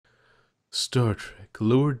Star Trek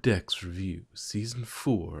Lower Decks Review, Season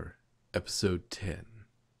 4, Episode 10.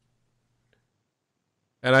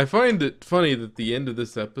 And I find it funny that the end of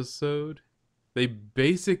this episode, they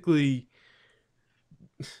basically.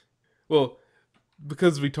 Well,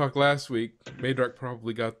 because we talked last week, Madrock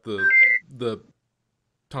probably got the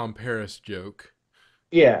Tom Paris joke.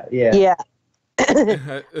 Yeah, yeah. Yeah.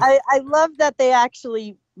 Yeah. I love that they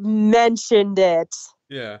actually mentioned it.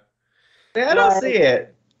 I don't see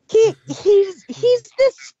it. He's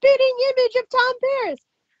the spitting image of Tom Paris.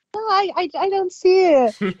 No, I don't see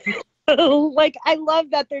it. Like, I love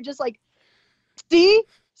that they're just like, see,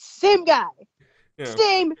 same guy,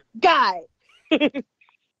 same guy.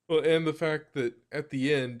 Well, and the fact that at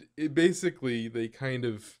the end, it basically they kind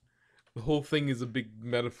of the whole thing is a big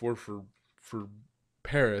metaphor for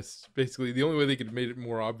Paris. Basically, the only way they could have made it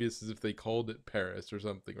more obvious is if they called it Paris or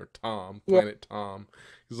something, or Tom, Planet Tom.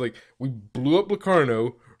 It's like, we blew up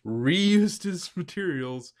Locarno, reused his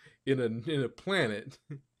materials in a planet,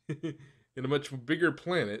 in a much bigger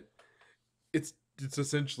planet. It's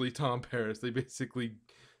essentially Tom Paris. They basically,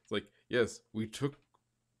 it's like, yes, we took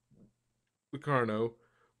Locarno,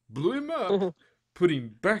 blew him up, put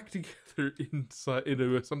him back together inside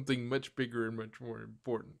into something much bigger and much more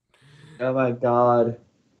important. Oh my god.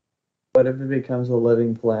 What if it becomes a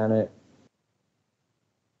living planet?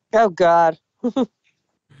 Oh God.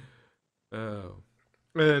 Oh.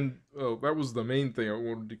 And that was the main thing I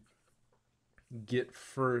wanted to get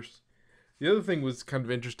first. The other thing was kind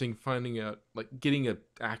of interesting, finding out, like, getting an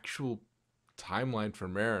actual timeline for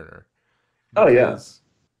Mariner. Oh yeah.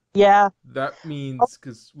 Yeah. That means,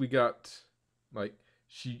 because we got, like,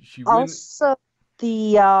 she also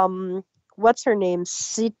the what's her name?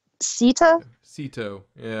 Sita? Sito,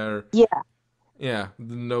 yeah. Yeah. Yeah,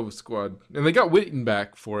 the Nova Squad. And they got Whitten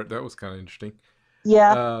back for it. That was kind of interesting.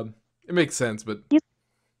 Yeah. It makes sense, but yeah,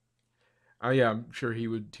 I'm sure he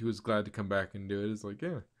was glad to come back and do it. It's like,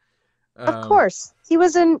 yeah. Of course. He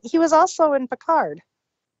was also in Picard.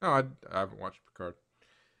 No, I haven't watched Picard.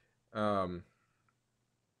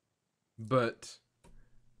 But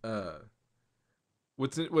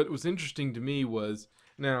what was interesting to me was,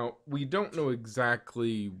 now we don't know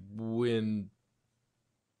exactly when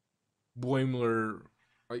Boimler,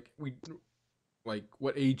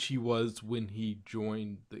 what age he was when he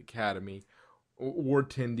joined the Academy, or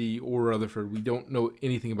Tendi or Rutherford. We don't know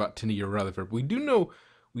anything about Tendi or Rutherford. We do know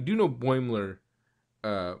Boimler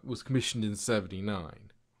was commissioned in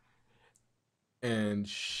 '79, and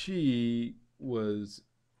she was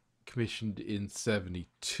commissioned in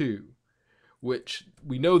 '72, which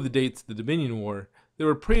we know the dates of the Dominion War. There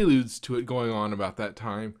were preludes to it going on about that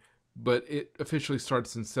time, but it officially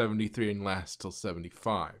starts in '73 and lasts till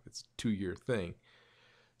 '75. It's a 2-year thing.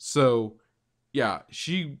 So, yeah,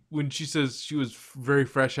 when she says she was very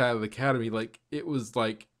fresh out of the academy, like, it was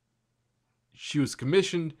like she was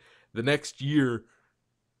commissioned the next year.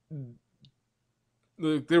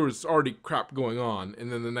 There was already crap going on,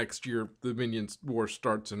 and then the next year the Dominion War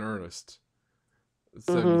starts in earnest.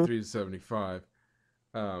 73 to 75.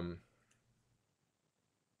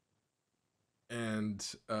 And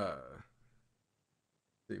see,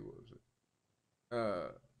 what was it?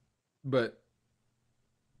 But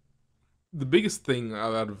the biggest thing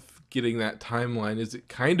out of getting that timeline is it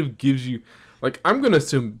kind of gives you, like, I'm going to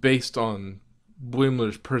assume based on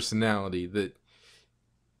Boimler's personality that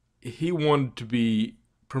he wanted to be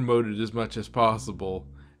promoted as much as possible,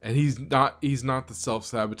 and he's not the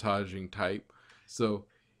self-sabotaging type. So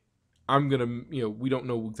I'm going to, we don't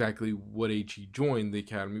know exactly what age he joined the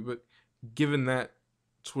academy, but given that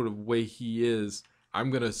sort of way he is,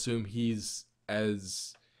 I'm going to assume he's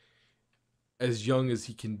as young as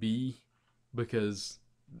he can be, because,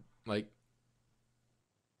 like,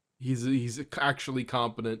 he's actually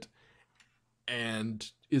competent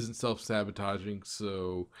and isn't self-sabotaging,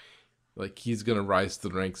 so, like, he's going to rise to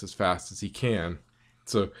the ranks as fast as he can.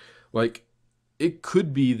 So, like, it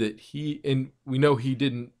could be that and we know he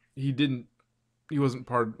wasn't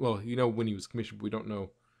part, well, when he was commissioned, but we don't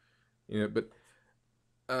know, but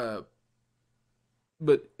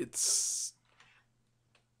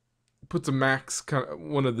puts a max, kind of,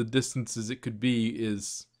 one of the distances it could be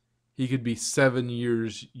is he could be 7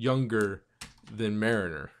 years younger than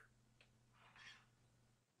Mariner.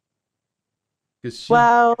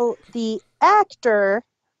 Well, the actor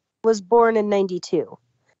was born in 92.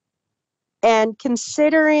 And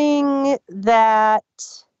considering that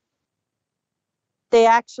they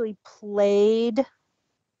actually played,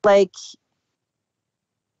 like,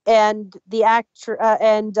 and the actress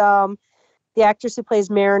who plays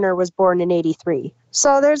Mariner was born in 83.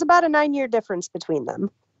 So there's about a 9-year difference between them.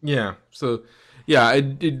 Yeah. So, Yeah,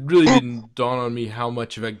 it really didn't dawn on me how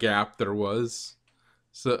much of a gap there was.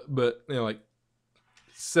 So, but like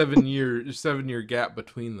 7 year gap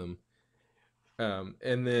between them,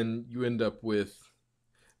 and then you end up with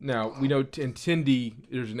now we know in Tindy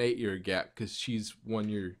there's an 8 year gap because she's 1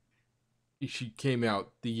 year. She came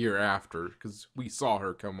out the year after because we saw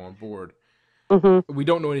her come on board. Hmm. We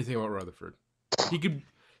don't know anything about Rutherford. He could.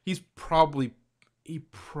 He's probably he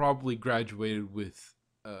probably graduated with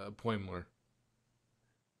Poimler,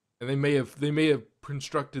 and they may have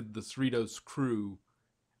constructed the Cerritos crew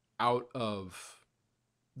out of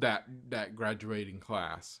that graduating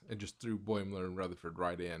class and just threw Boimler and Rutherford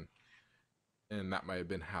right in, and that might have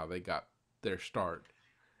been how they got their start.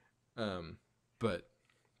 But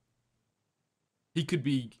he could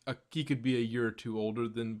be a year or two older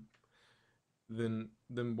than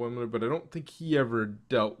Boimler, but I don't think he ever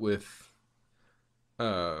dealt with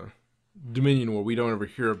uh, Dominion War. We don't ever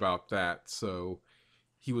hear about that, so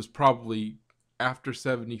he was probably after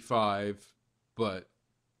 75, but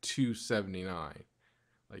to 79.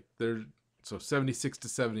 Like there, so 76 to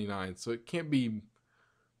 79. So it can't be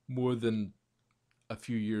more than a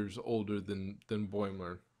few years older than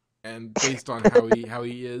Boimler. And based on how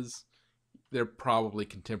he is, they're probably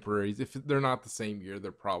contemporaries. If they're not the same year,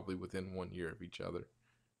 they're probably within 1 year of each other.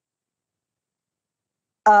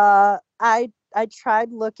 I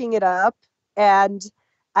tried looking it up, and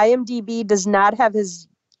IMDb does not have his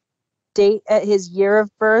date at his year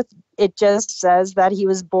of birth. It just says that he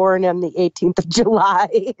was born on the 18th of July.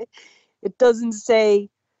 It doesn't say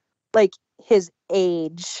like his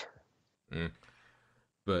age. Mm.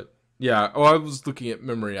 But yeah, I was looking at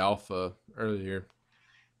Memory Alpha earlier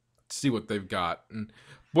to see what they've got, and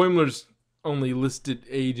Boimler's only listed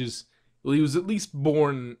ages. Well, he was at least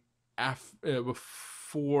born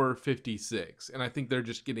before 56, and I think they're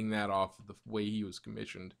just getting that off of the way he was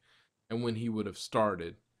commissioned and when he would have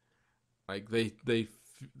started. Like they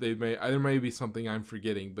may there may be something I'm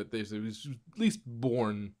forgetting, but he was at least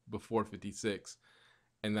born before 56,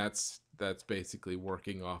 and that's basically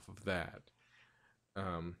working off of that.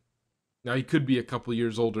 Um, Now he could be a couple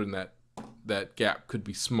years older, and that gap could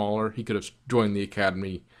be smaller. He could have joined the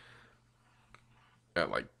academy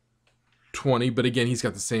at like 20, but again, he's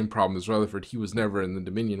got the same problem as Rutherford. He was never in the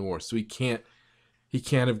Dominion War, so he can't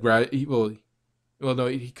have well no,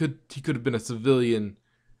 he could have been a civilian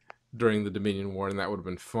during the Dominion War, and that would have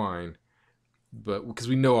been fine. But because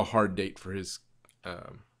we know a hard date for his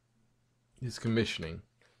commissioning,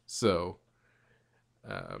 so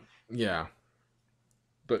yeah.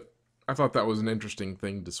 But I thought that was an interesting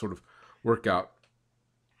thing to sort of work out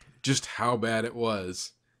just how bad it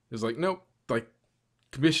was. It was like, nope, like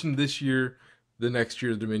commissioned this year, the next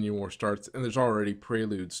year the Dominion War starts, and there's already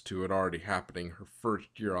preludes to it already happening her first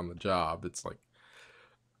year on the job. It's like,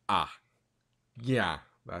 yeah,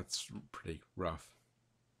 that's pretty rough.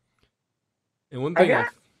 And one I thing got,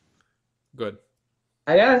 I've good.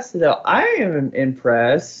 I gotta say though, I am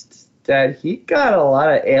impressed that he got a lot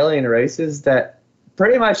of alien races that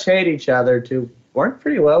pretty much hate each other to work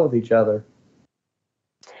pretty well with each other.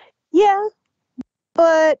 Yeah,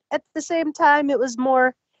 but at the same time, it was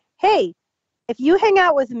more, hey, if you hang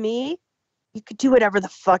out with me, you could do whatever the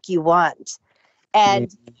fuck you want, Yeah.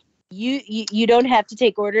 and you don't have to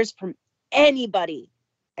take orders from anybody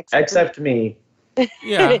except Except me.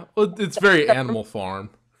 Yeah, well, it's very Animal Farm.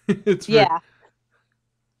 It's very,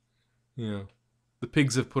 yeah. the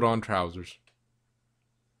pigs have put on trousers.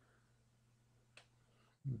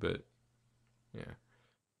 But yeah,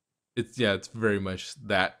 it's very much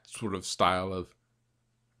that sort of style of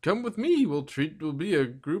come with me. We'll be a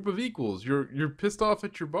group of equals. You're pissed off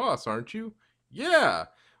at your boss, aren't you? Yeah.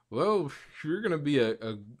 Well, you're gonna be a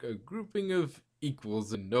grouping of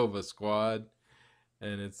equals in Nova Squad,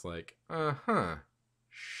 and it's like,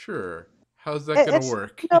 sure. How's that gonna It's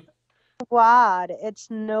work? Nova Squad. It's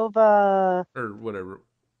Nova. Or whatever,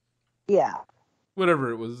 Yeah.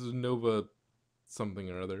 whatever it was, Nova something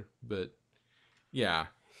or other. But yeah,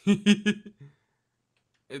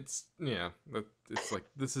 it's like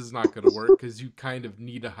this is not gonna work because you kind of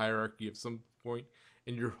need a hierarchy of some point,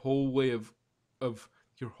 and of your whole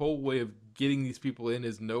way of getting these people in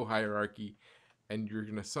is no hierarchy, and you're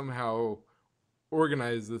gonna somehow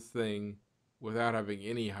organize this thing without having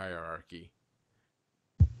any hierarchy.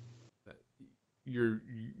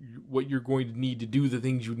 What you're going to need to do, the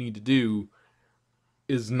things you need to do,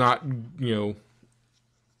 is not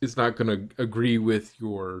is not going to agree with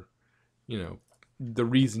your the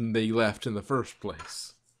reason they left in the first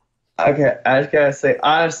place. Okay, I just gotta say,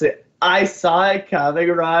 honestly, I saw it coming,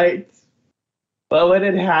 right? But when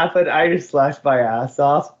it happened, I just laughed my ass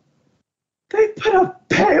off. They put a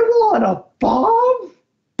paywall on a bomb?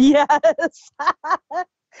 Yes.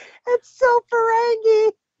 It's so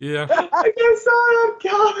Ferengi. Yeah. I guess saw it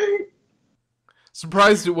coming.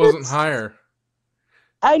 Surprised it wasn't higher.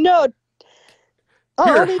 I know. Oh,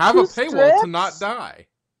 Here, only have two a paywall to not strips? die.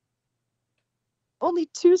 Only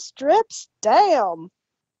 2 strips? Damn.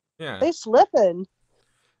 Yeah. They slipping.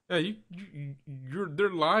 Yeah, their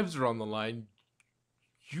lives are on the line.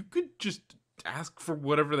 You could just ask for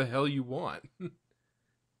whatever the hell you want.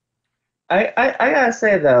 I gotta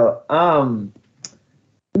say though,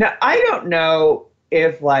 now I don't know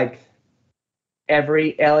if like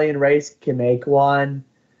every alien race can make one,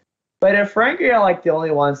 but if Ferengi are like the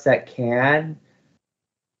only ones that can,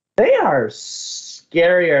 they are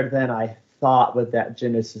scarier than I thought with that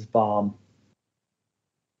Genesis bomb.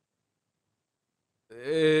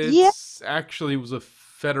 It's actually was a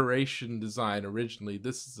Federation design originally.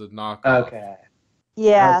 This is a knockoff. Okay.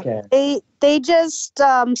 Yeah. Okay. They just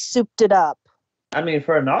souped it up. I mean,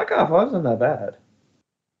 for a knockoff, it wasn't that bad.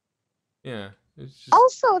 Yeah. It's just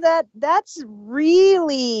Also, that's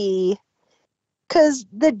really because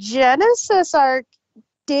the Genesis arc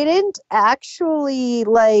didn't actually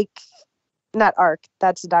like not arc.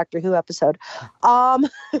 That's a Doctor Who episode. don't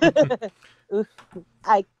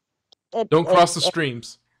cross the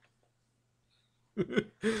streams. No,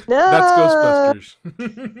 That's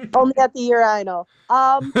Ghostbusters. only at the urinal.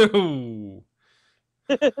 Oh.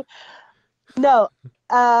 No,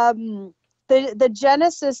 the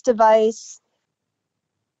Genesis device,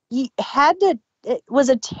 it was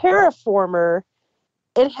a terraformer.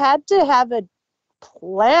 It had to have a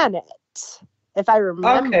planet, if I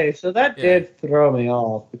remember. Okay, so that Yeah. did throw me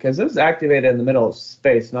off because it was activated in the middle of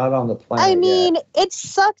space, not on the planet. I mean, yet. it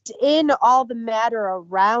sucked in all the matter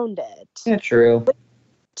around it. Yeah, true.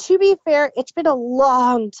 To be fair, it's been a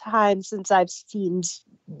long time since I've seen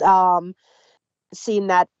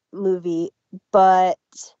that movie, but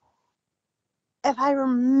if I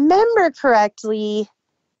remember correctly,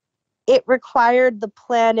 it required the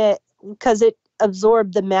planet because it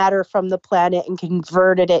absorbed the matter from the planet and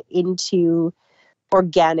converted it into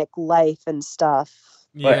organic life and stuff.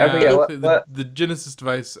 Wait, I forget, The Genesis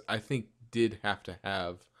device, I think, did have to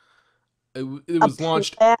have. It A was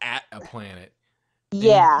launched pla- at a planet.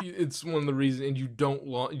 Yeah. It's one of the reasons, and you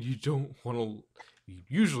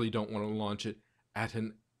usually don't want to launch it at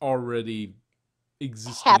an already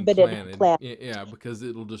existing Habited planet. Yeah, because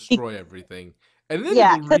it'll destroy everything, and then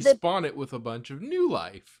Yeah, it'll 'cause respawn it with a bunch of new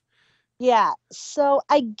life. Yeah, so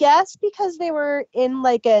I guess because they were in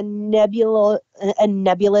like a nebulous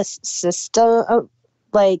system,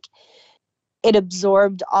 like it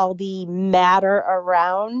absorbed all the matter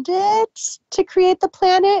around it to create the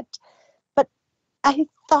planet. But I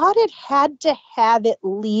thought it had to have at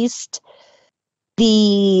least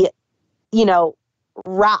the,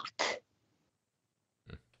 rock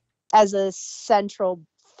as a central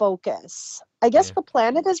focus. I guess Yeah. the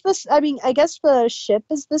planet is this. I mean, I guess the ship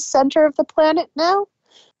is the center of the planet now.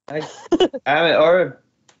 I mean, or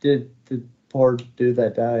did the poor dude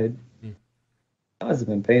that died? That must have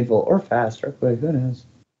been painful or fast or quick. Who knows?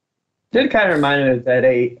 Did kind of remind me of that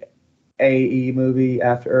AE movie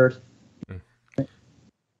After Earth.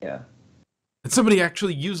 Yeah. And somebody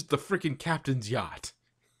actually used the freaking captain's yacht.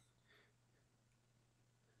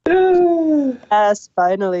 Yes,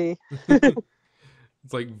 finally.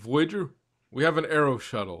 It's like, Voyager, we have an Arrow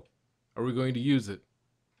shuttle. Are we going to use it?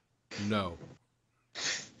 No.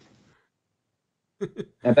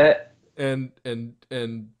 I bet. And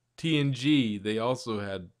TNG, they also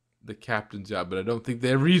had the captain's yacht, but I don't think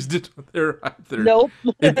they ever used it there either. Nope.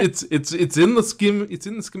 It's in the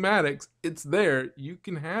schematics. It's there.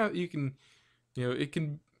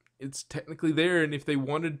 It's technically there, and if they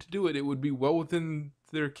wanted to do it, it would be well within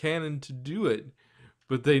their canon to do it.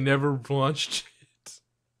 But they never launched it.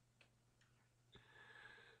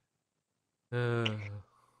 I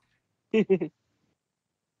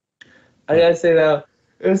gotta say though,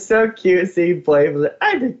 it was so cute seeing Blade was like,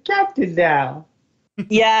 I'm the captain now.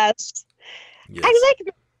 Yes. Yes. I like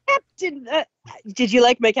the captain. Did you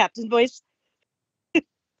like my captain voice?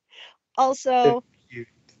 Also, Cute.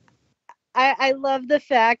 I love the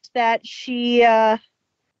fact that she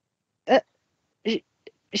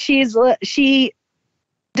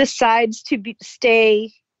decides to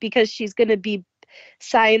stay because she's going to be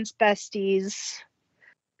science besties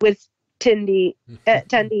with Tendi,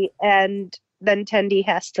 and then Tendi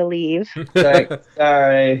has to leave. Like,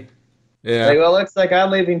 sorry. Yeah. Like, well, looks like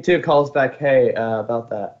I'm leaving too. Calls back, hey, about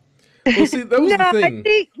that. Well, see, that was the thing.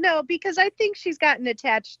 Because I think she's gotten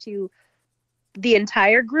attached to the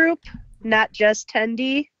entire group, not just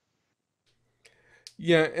Tendi.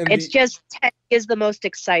 Yeah, and It's just Teddy is the most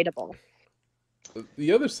excitable.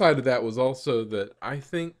 the other side of that was also that I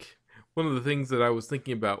think one of the things that I was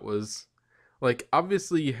thinking about was like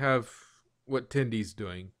obviously you have what Tendy's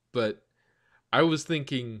doing, but I was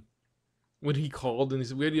thinking when he called and he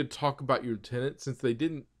said we need to talk about your lieutenant since they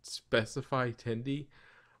didn't specify Tendy,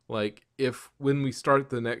 like if when we start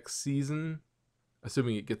the next season,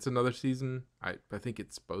 assuming it gets another season, I think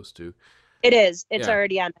it's supposed to. It is. It's Yeah.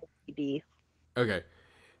 already on IMDb. Okay.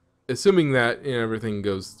 Assuming that everything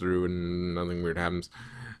goes through and nothing weird happens,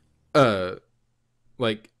 uh,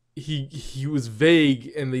 like he was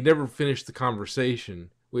vague and they never finished the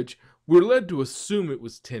conversation, which we're led to assume it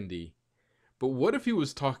was Tindy. But what if he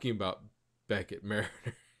was talking about Beckett Mariner?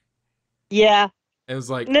 Yeah. And it's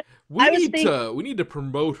like No, I was thinking. we need to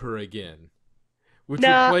promote her again, which would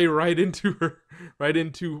No. play right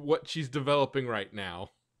into what she's developing right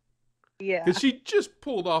now. Yeah. Because she just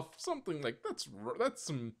pulled off something like that's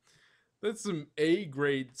some A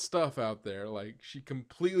grade stuff out there. Like she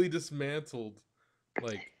completely dismantled,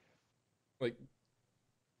 like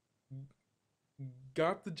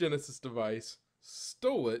got the Genesis device,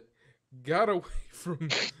 stole it, got away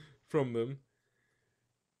from them,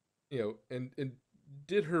 and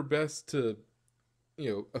did her best to,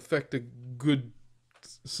 affect a good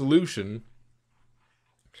solution.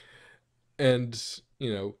 And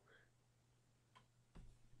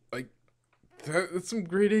like that's some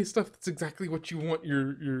grade A stuff. That's exactly what you want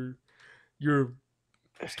your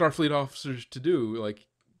Starfleet officers to do. Like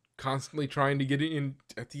constantly trying to get it in.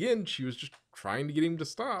 At the end, she was just trying to get him to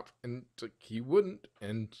stop, and like, he wouldn't.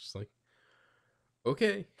 And just like,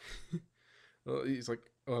 okay. Well, he's like,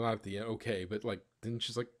 well, not at the end, okay, but like then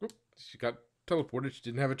she's like, whoop, she got teleported. She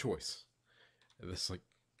didn't have a choice. And it's like,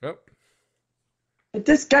 oh.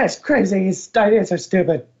 This guy's crazy. His ideas are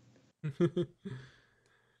stupid.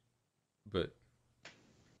 But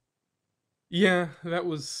yeah, that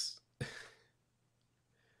was. It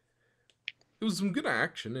was some good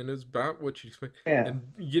action, and it was about what you expect. Yeah. And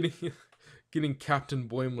getting Captain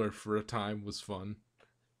Boimler for a time was fun.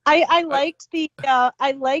 I liked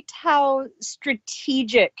I liked how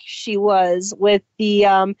strategic she was with the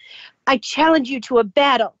I challenge you to a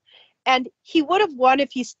battle, and he would have won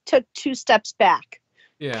if he took 2 steps back.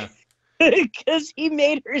 Yeah. Because he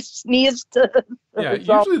made her sneeze to. Yeah,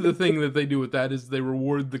 usually the thing that they do with that is they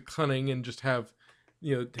reward the cunning and just have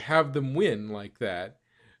them win like that.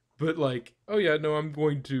 But like, oh yeah, no, I'm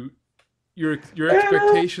going to. Your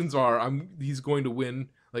expectations are he's going to win.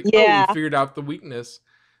 Like, Yeah. oh, he figured out the weakness.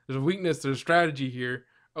 There's a weakness. There's a strategy here.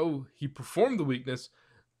 Oh, he performed the weakness,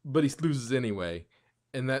 but he loses anyway,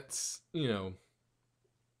 and that's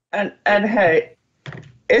And hey,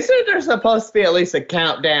 isn't there supposed to be at least a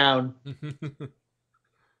countdown?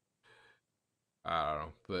 I don't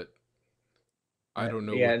know, but I don't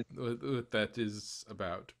know what that is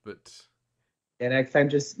about. But yeah, next time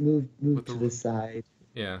just move to the the side.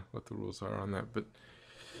 Yeah, what the rules are on that, but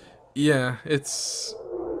yeah, it's.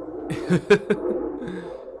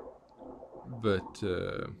 But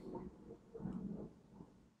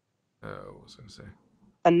what was I gonna say?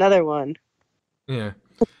 Another one. Yeah.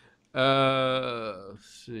 Let's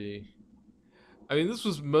see. I mean, this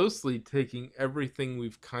was mostly taking everything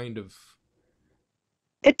we've kind of.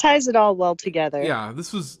 It ties it all well together. Yeah,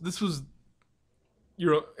 this was.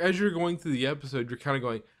 As you're going through the episode, you're kind of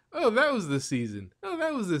going, "Oh, that was this season. Oh,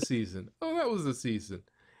 that was this season. Oh, that was the season,"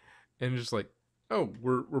 and just like, "Oh,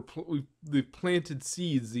 we've planted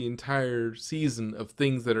seeds the entire season of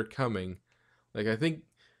things that are coming." Like I think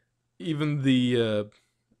even the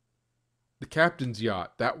captain's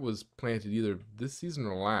yacht that was planted either this season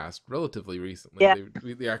or last, relatively recently. Yeah.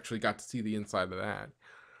 They actually got to see the inside of that.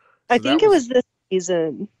 I think it was this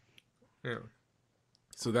season. Yeah.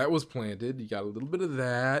 So that was planted. You got a little bit of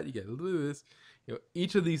that. You got a little bit of this.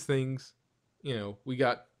 Each of these things, we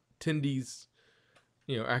got Tindy's.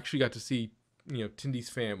 Actually got to see, Tindy's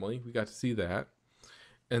family. We got to see that,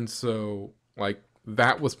 and so like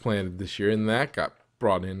that was planted this year, and that got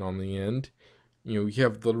brought in on the end. You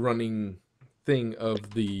have the running thing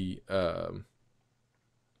of the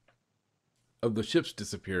ships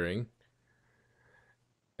disappearing,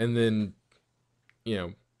 and then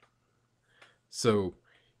so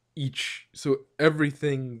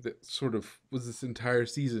everything that sort of was this entire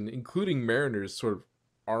season, including Mariner's sort of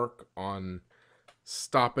arc on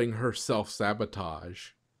stopping her self-sabotage,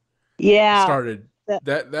 started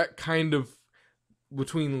that kind of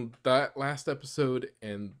between that last episode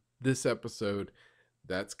and this episode,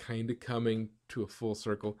 that's kind of coming to a full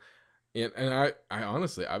circle. And I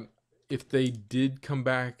honestly, if they did come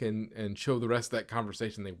back and show the rest of that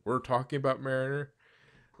conversation, they were talking about Mariner,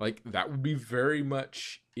 Like that would be very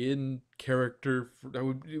much in character.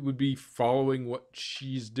 It would be following what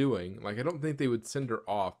she's doing. Like I don't think they would send her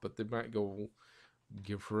off, but they might go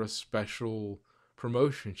give her a special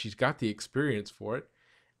promotion. She's got the experience for it,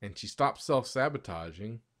 and she stops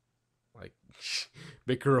self-sabotaging. Like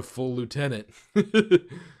make her a full lieutenant.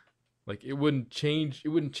 Like it wouldn't change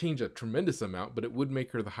a tremendous amount, but it would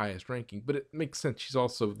make her the highest ranking. But it makes sense. She's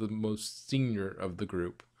also the most senior of the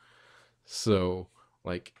group. So,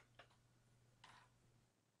 like,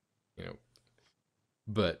 you know,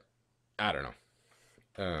 but I don't know.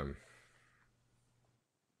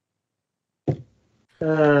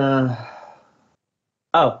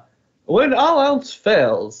 Oh, when all else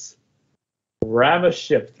fails, ram a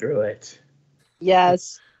ship through it.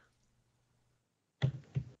 Yes.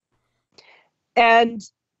 And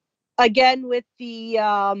again with the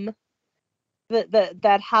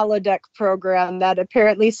that holodeck program that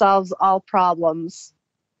apparently solves all problems.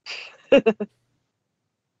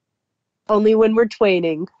 Only when we're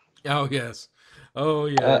twaining. Oh yes. Oh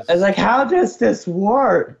yes. It's like, how does this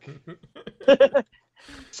work?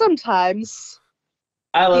 Sometimes.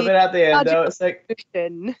 I love it at the end though. It's like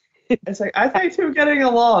I think we're getting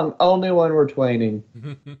along only when we're twaining.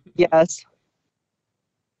 Yes.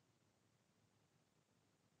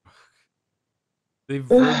 They've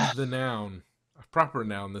verbed the noun, a proper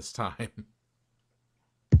noun this time.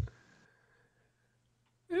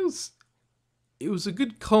 It was a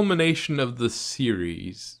good culmination of the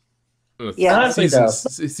series. Yeah,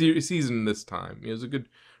 season this time. It was a good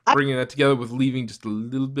bringing that together with leaving just a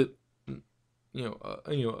little bit,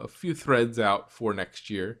 a few threads out for next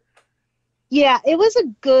year. Yeah, it was a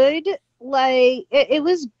good it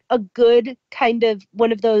was a good kind of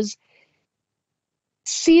one of those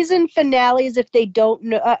season finales if they don't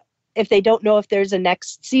know if there's a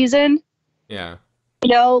next season. Yeah.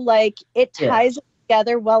 Like it ties it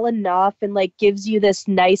together well enough and like gives you this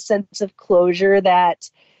nice sense of closure that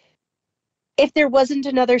if there wasn't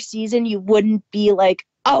another season, you wouldn't be like,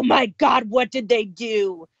 oh my God, what did they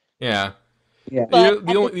do? Yeah. Yeah. But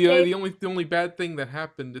the only bad thing that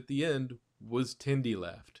happened at the end was Tindy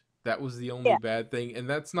left. That was the only bad thing, and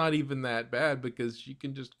that's not even that bad because she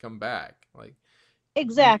can just come back. Like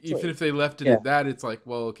exactly. Even if they left it at that, it's like,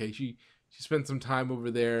 well, okay, she spent some time over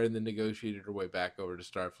there and then negotiated her way back over to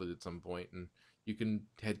Starfleet at some point, and you can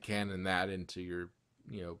headcanon that into your,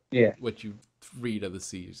 what you read of the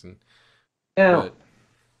season. Now,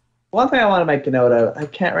 one thing I want to make a note of, I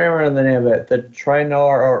can't remember the name of it, the Trinor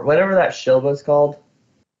or whatever that shield was called.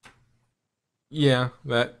 Yeah,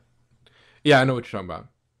 I know what you're talking about.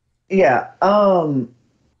 Yeah,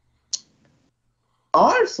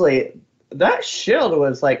 honestly, that shield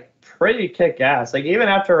was like pretty kick-ass. Like even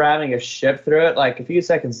after ramming a ship through it, like a few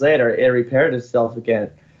seconds later, it repaired itself again.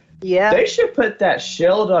 Yeah. They should put that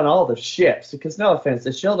shield on all the ships because, no offense,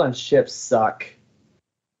 the shield on ships suck.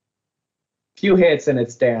 Few hits and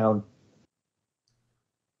it's down.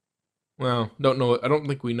 Well, don't know. I don't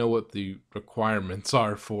think we know what the requirements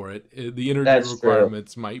are for it. The energy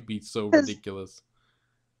requirements might be so ridiculous.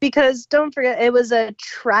 Because don't forget, it was a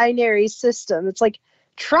trinary system. It's like,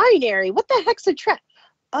 trinary? What the heck's a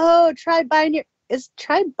Oh, tri-binary. Is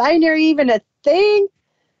tri-binary even a thing?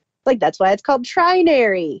 Like, that's why it's called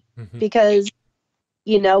trinary. Because,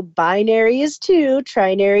 binary is 2,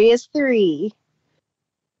 trinary is 3.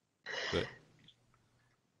 But.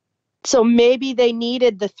 So maybe they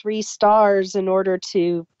needed the 3 stars in order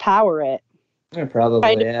to power it. Yeah, probably,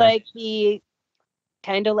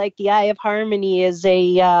 kind of like the Eye of Harmony is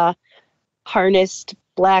a harnessed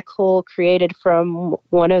black hole created from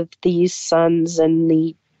one of these suns, and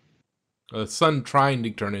the sun trying to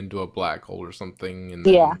turn into a black hole or something, and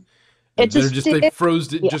then, they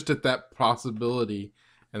froze it just at that possibility,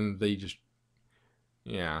 and they just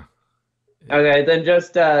Okay, then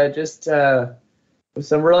just with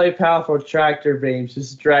some really powerful tractor beams,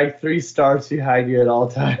 just drag 3 stars behind you at all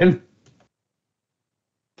time.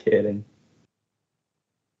 Kidding.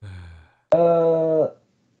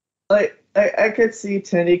 I could see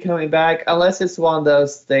Tindy coming back, unless it's one of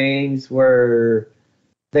those things where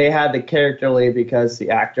they had the character leave because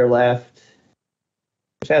the actor left,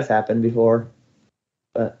 which has happened before.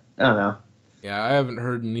 But I don't know. Yeah, I haven't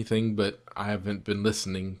heard anything, but I haven't been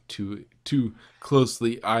listening to too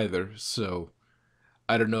closely either, so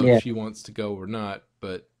I don't know if she wants to go or not.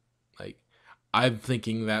 But like, I'm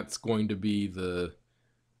thinking that's going to be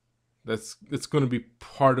it's going to be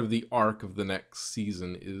part of the arc of the next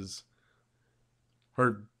season, is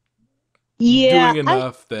her doing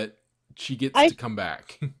enough that she gets to come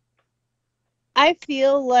back. I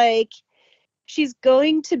feel like she's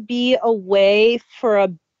going to be away for a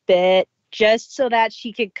bit just so that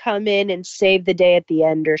she could come in and save the day at the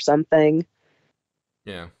end or something.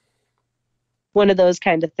 Yeah. One of those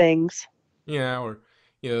kind of things. Yeah, or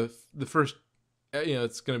the first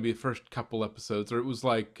it's going to be the first couple episodes, or it was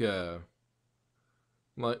well,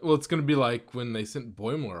 it's going to be like when they sent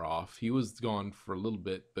Boimler off. He was gone for a little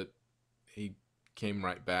bit, but he came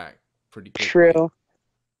right back pretty quickly. True.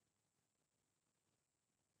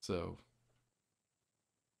 So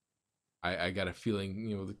I got a feeling,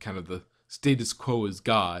 the status quo is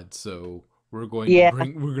God, so we're going Yeah.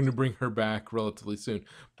 to bring her back relatively soon.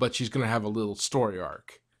 But she's going to have a little story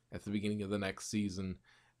arc at the beginning of the next season,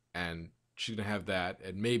 and she's going to have that,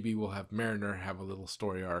 and maybe we'll have Mariner have a little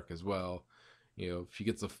story arc as well. If she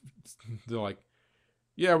gets they're like,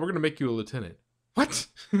 yeah, we're going to make you a lieutenant. What?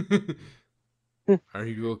 Are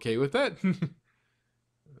you okay with that?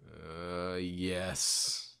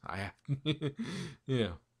 Yes. I have.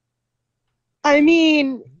 Yeah. I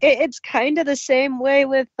mean, it's kind of the same way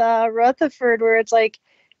with Rutherford, where it's like,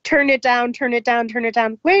 turn it down, turn it down, turn it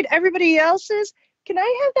down. Wait, everybody else's? Can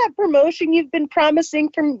I have that promotion you've been promising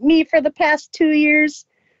for me for the past 2 years?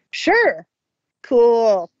 Sure.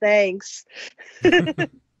 Cool. Thanks. But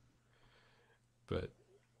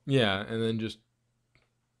yeah, and then just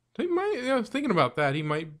I was thinking about that.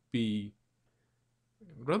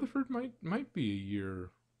 Rutherford might be a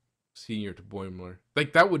year senior to Boimler.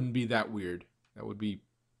 Like, that wouldn't be that weird. That would be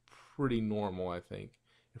pretty normal, I think,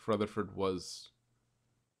 if Rutherford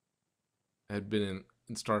had been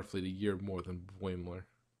in Starfleet a year more than Boimler.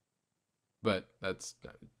 But that's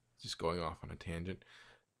just going off on a tangent.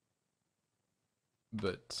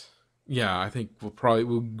 But yeah, I think we'll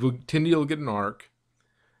Tindy will get an arc.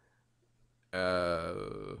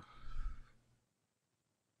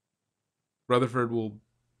 Rutherford will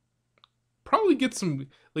probably get some,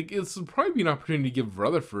 like, it's probably be an opportunity to give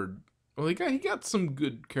Rutherford, well, he got some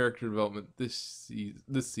good character development this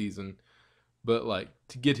season, but like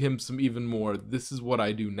to get him some even more "this is what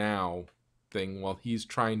I do now" thing while he's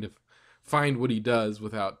trying to find what he does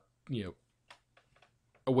without,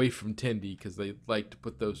 away from Tendi, because they like to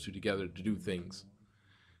put those two together to do things.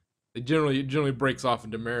 It generally breaks off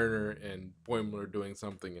into Mariner and Boimler doing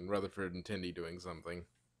something and Rutherford and Tendi doing something.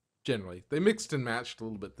 Generally, they mixed and matched a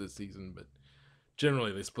little bit this season, but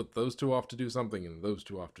generally they split those two off to do something and those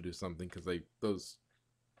two off to do something, because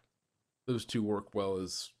those two work well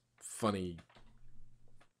as funny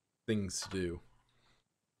things to do.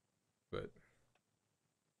 But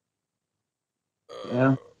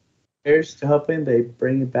Yeah. Here's to hoping they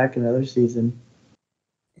bring it back another season.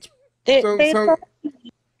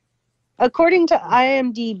 According to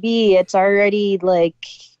IMDb, it's already like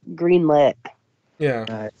greenlit. Yeah.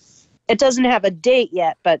 Nice. It doesn't have a date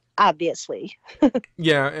yet, but obviously.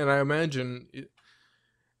 Yeah, and I imagine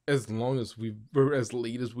as long as we're as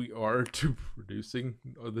late as we are to producing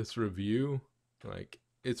this review, like,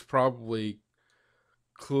 it's probably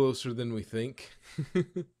closer than we think.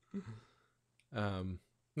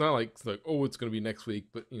 Not like it's like, oh, it's gonna be next week,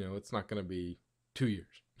 but it's not gonna be 2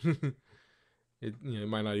 years. It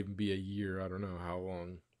might not even be a year. I don't know how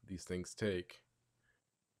long these things take.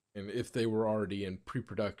 And if they were already in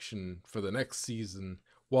pre-production for the next season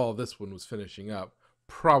while this one was finishing up,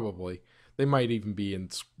 probably they might even be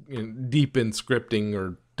deep in scripting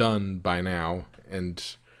or done by now,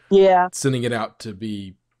 and sending it out to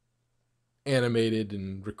be animated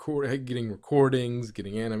and getting recordings,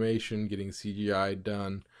 getting animation, getting CGI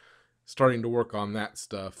done, starting to work on that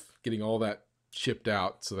stuff, getting all that shipped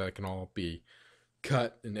out so that it can all be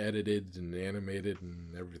cut and edited and animated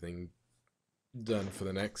and everything done for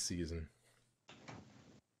the next season.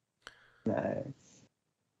 Nice.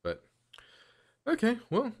 But okay,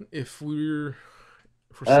 well, if we're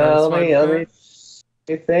satisfied let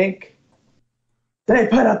me think. They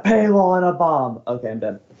put a paywall on a bomb. Okay, I'm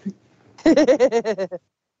done.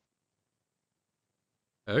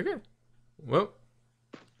 Okay, well,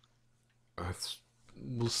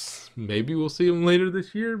 maybe we'll see him later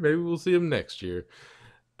this year. Maybe we'll see him next year.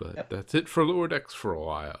 But That's it for Lower Decks for a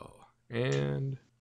while. And